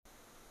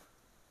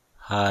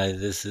Hi,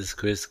 this is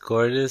Chris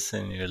Cordis,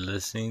 and you're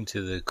listening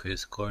to The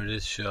Chris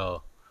Cordis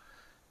Show.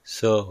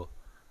 So,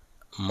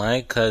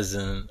 my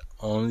cousin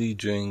only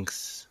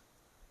drinks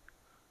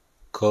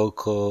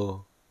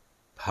cocoa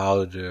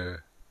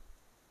powder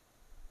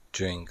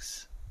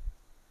drinks.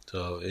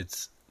 So,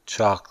 it's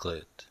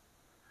chocolate.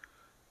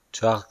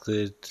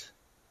 Chocolate,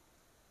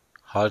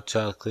 hot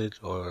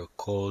chocolate, or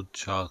cold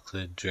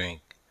chocolate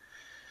drink.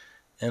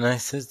 And I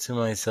said to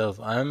myself,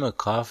 I'm a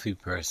coffee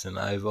person.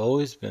 I've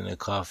always been a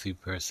coffee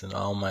person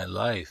all my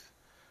life.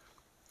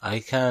 I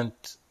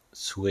can't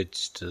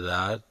switch to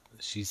that.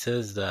 She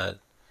says that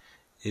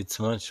it's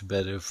much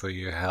better for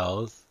your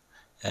health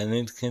and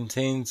it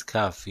contains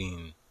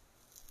caffeine.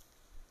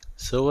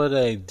 So what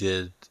I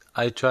did,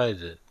 I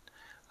tried it.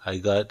 I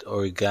got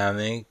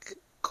organic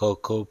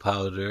cocoa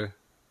powder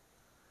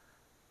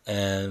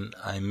and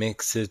I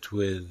mix it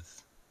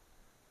with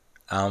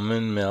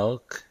almond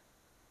milk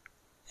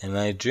and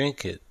I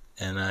drink it.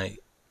 And I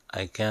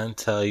can't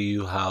tell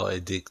you how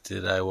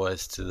addicted I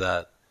was to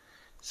that.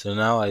 So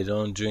now I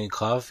don't drink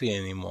coffee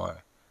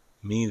anymore.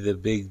 Me, the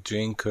big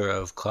drinker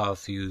of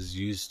coffee who's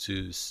used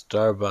to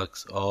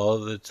Starbucks all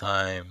the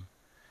time.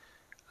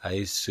 I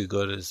used to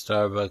go to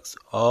Starbucks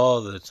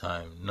all the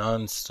time,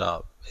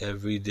 non-stop,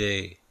 every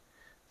day,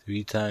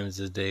 3 times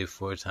a day,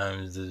 4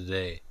 times a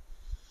day.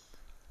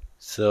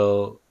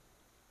 So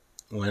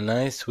when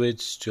I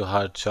switched to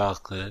hot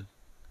chocolate,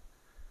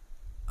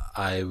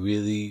 I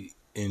really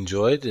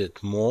enjoyed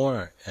it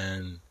more,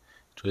 and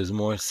it was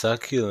more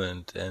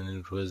succulent, and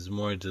it was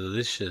more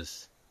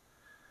delicious.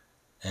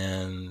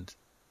 And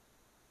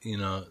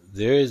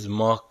there is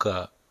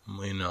mocha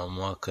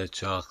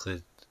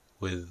chocolate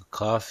with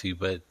coffee,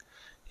 but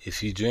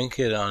if you drink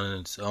it on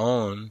its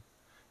own,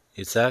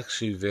 it's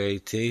actually very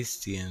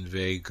tasty and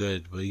very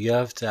good. But you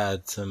have to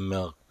add some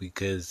milk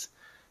because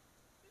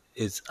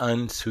it's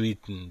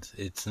unsweetened.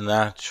 It's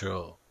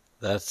natural.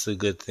 That's the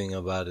good thing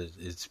about it.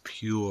 It's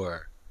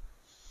pure.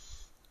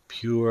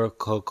 Pure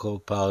cocoa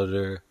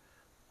powder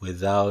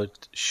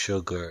without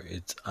sugar.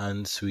 It's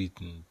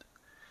unsweetened.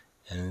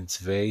 And it's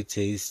very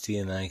tasty,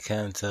 and I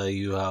can't tell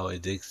you how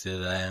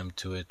addicted I am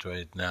to it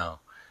right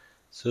now.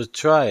 So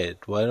try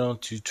it. Why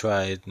don't you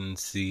try it and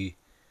see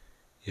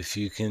if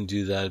you can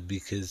do that?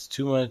 Because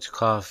too much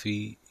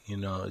coffee,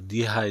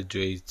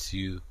 dehydrates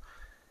you.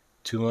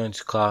 Too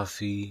much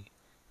coffee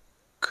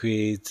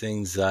creates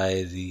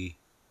anxiety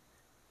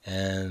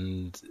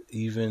and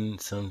even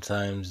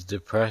sometimes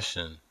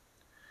depression.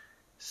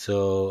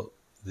 So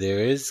there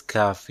is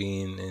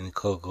caffeine in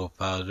cocoa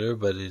powder,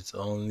 but it's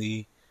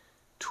only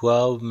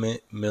 12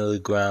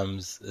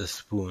 milligrams a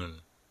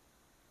spoon,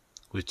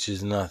 which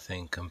is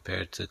nothing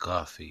compared to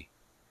coffee.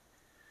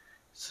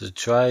 So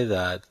try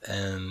that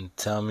and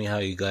tell me how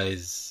you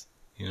guys,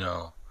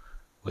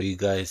 what you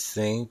guys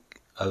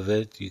think of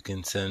it. You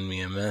can send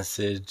me a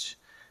message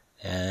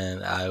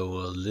and I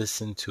will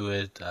listen to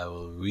it. I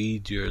will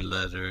read your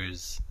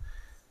letters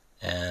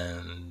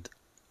and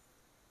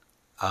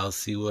I'll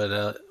see what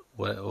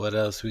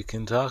else we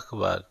can talk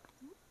about.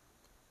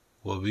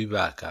 We'll be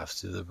back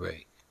after the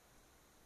break.